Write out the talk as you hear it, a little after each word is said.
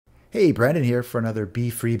Hey, Brandon here for another Be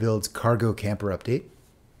Free Builds cargo camper update.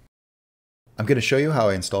 I'm going to show you how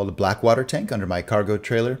I installed a black water tank under my cargo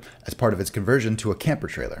trailer as part of its conversion to a camper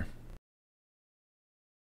trailer.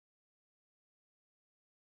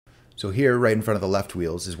 So here, right in front of the left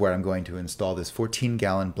wheels, is where I'm going to install this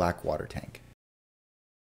 14-gallon black water tank.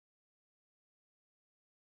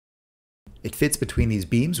 It fits between these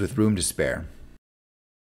beams with room to spare.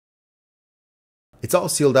 It's all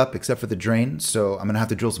sealed up except for the drain, so I'm going to have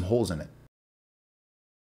to drill some holes in it.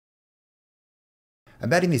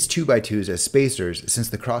 I'm adding these 2x2s as spacers since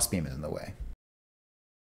the crossbeam is in the way.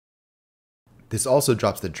 This also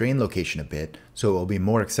drops the drain location a bit, so it will be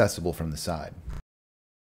more accessible from the side.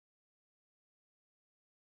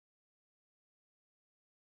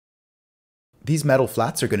 These metal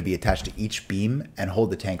flats are going to be attached to each beam and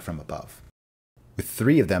hold the tank from above. With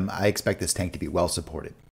 3 of them, I expect this tank to be well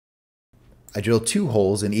supported. I drill 2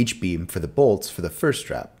 holes in each beam for the bolts for the first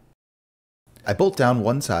strap. I bolt down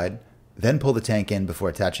one side, then pull the tank in before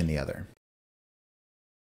attaching the other.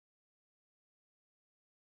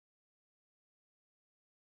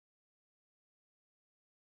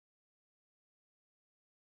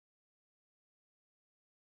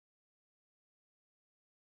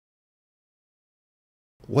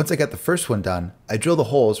 Once I get the first one done, I drill the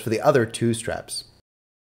holes for the other 2 straps.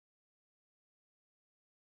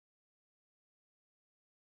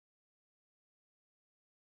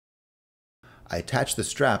 I attach the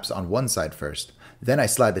straps on one side first, then I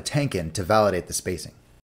slide the tank in to validate the spacing.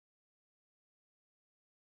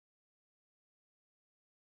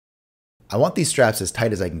 I want these straps as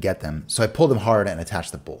tight as I can get them, so I pull them hard and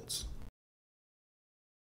attach the bolts.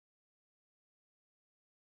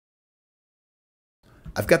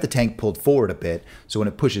 I've got the tank pulled forward a bit, so when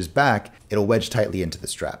it pushes back, it'll wedge tightly into the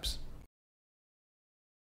straps.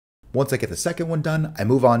 Once I get the second one done, I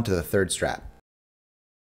move on to the third strap.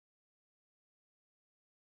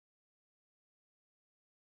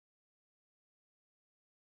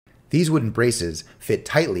 These wooden braces fit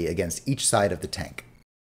tightly against each side of the tank.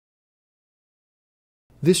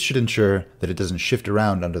 This should ensure that it doesn't shift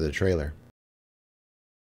around under the trailer.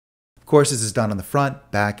 Of course, this is done on the front,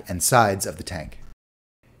 back, and sides of the tank.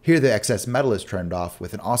 Here the excess metal is trimmed off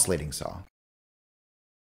with an oscillating saw.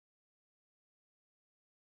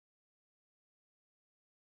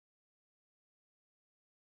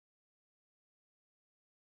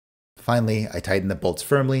 Finally, I tighten the bolts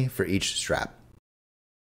firmly for each strap.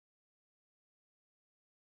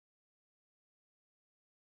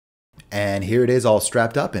 And here it is all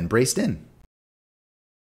strapped up and braced in.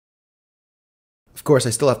 Of course, I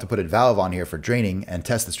still have to put a valve on here for draining and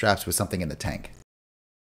test the straps with something in the tank.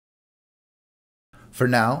 For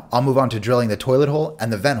now, I'll move on to drilling the toilet hole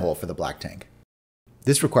and the vent hole for the black tank.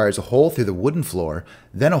 This requires a hole through the wooden floor,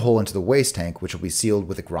 then a hole into the waste tank, which will be sealed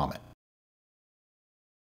with a grommet.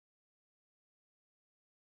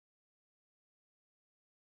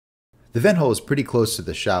 The vent hole is pretty close to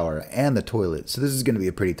the shower and the toilet, so this is going to be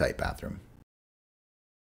a pretty tight bathroom.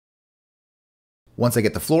 Once I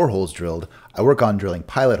get the floor holes drilled, I work on drilling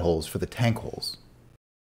pilot holes for the tank holes.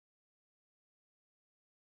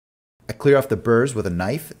 I clear off the burrs with a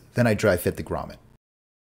knife, then I dry fit the grommet.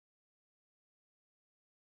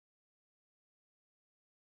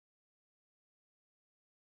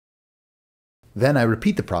 Then I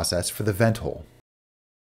repeat the process for the vent hole.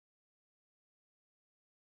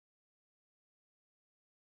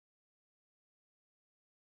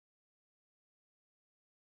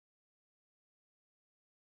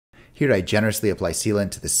 Here I generously apply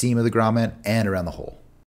sealant to the seam of the grommet and around the hole.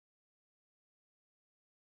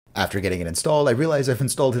 After getting it installed, I realize I've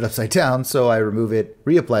installed it upside down, so I remove it,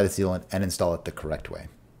 reapply the sealant, and install it the correct way.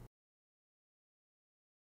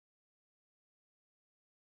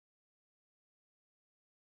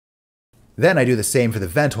 Then I do the same for the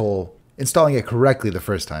vent hole, installing it correctly the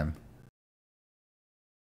first time.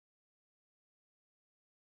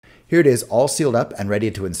 Here it is all sealed up and ready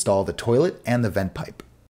to install the toilet and the vent pipe.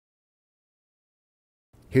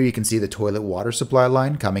 Here you can see the toilet water supply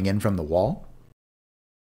line coming in from the wall.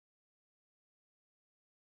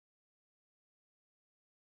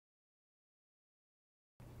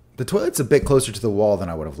 The toilet's a bit closer to the wall than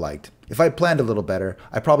I would have liked. If I planned a little better,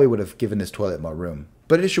 I probably would have given this toilet more room,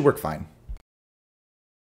 but it should work fine.